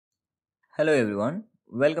Hello everyone,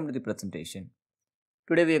 welcome to the presentation.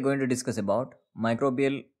 Today we are going to discuss about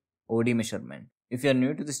microbial OD measurement. If you are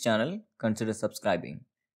new to this channel, consider subscribing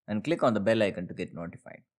and click on the bell icon to get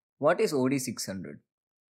notified. What is OD600?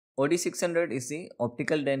 OD600 is the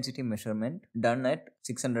optical density measurement done at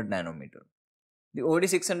 600 nanometer. The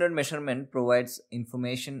OD600 measurement provides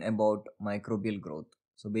information about microbial growth.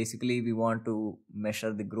 So basically we want to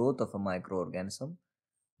measure the growth of a microorganism.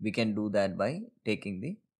 We can do that by taking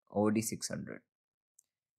the OD600.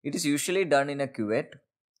 It is usually done in a cuvette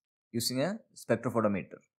using a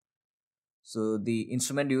spectrophotometer. So the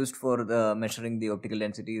instrument used for measuring the optical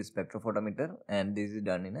density is spectrophotometer, and this is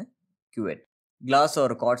done in a cuvette. Glass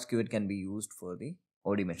or quartz cuvette can be used for the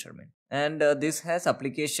OD measurement. And this has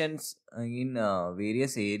applications in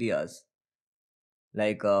various areas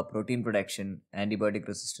like protein production, antibiotic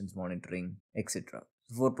resistance monitoring, etc.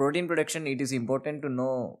 For protein production, it is important to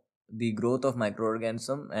know the growth of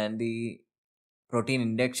microorganism and the protein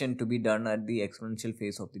induction to be done at the exponential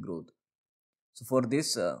phase of the growth. So for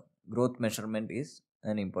this, growth measurement is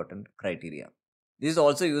an important criteria. This is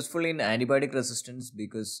also useful in antibiotic resistance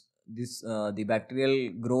because the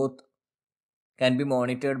bacterial growth can be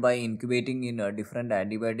monitored by incubating in a different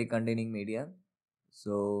antibiotic containing media.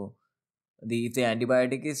 So if the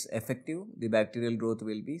antibiotic is effective, the bacterial growth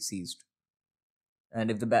will be ceased. And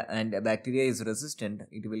if the bacteria is resistant,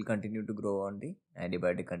 it will continue to grow on the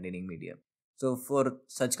antibiotic containing media. So for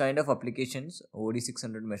such kind of applications,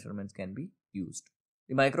 OD600 measurements can be used.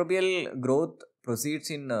 The microbial growth proceeds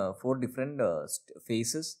in 4 different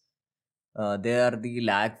phases. They are the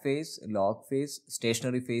lag phase, log phase,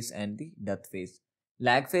 stationary phase and the death phase.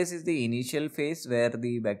 Lag phase is the initial phase where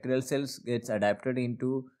the bacterial cells gets adapted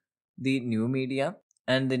into the new media,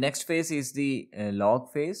 and the next phase is the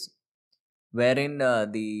log phase, wherein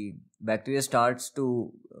the bacteria starts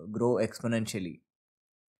to grow exponentially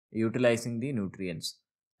utilizing the nutrients.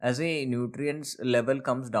 As the nutrients level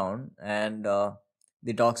comes down and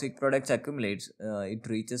the toxic products accumulates, it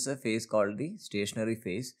reaches a phase called the stationary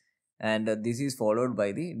phase, and this is followed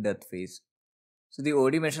by the death phase. So the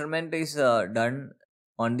OD measurement is done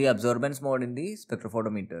on the absorbance mode in the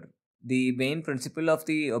spectrophotometer. The main principle of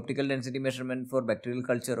the optical density measurement for bacterial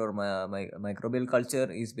culture or microbial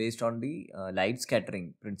culture is based on the light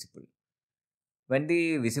scattering principle. When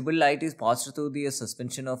the visible light is passed through the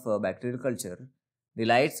suspension of bacterial culture, the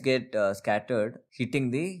lights get scattered, hitting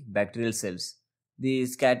the bacterial cells. The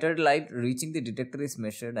scattered light reaching the detector is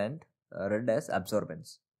measured and read as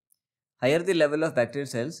absorbance. Higher the level of bacterial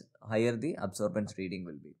cells, higher the absorbance reading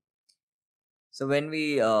will be. So when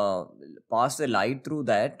we pass the light through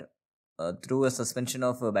that, through a suspension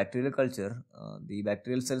of bacterial culture, the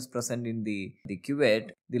bacterial cells present in the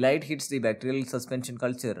cuvette, the light hits the bacterial suspension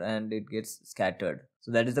culture and it gets scattered.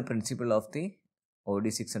 So that is the principle of the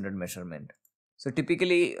OD600 measurement. So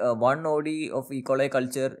typically 1 OD of E. coli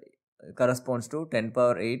culture corresponds to 10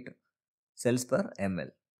 power 8 cells per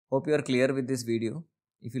ml. Hope you are clear with this video.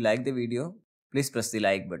 If you like the video, please press the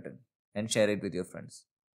like button and share it with your friends.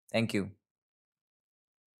 Thank you.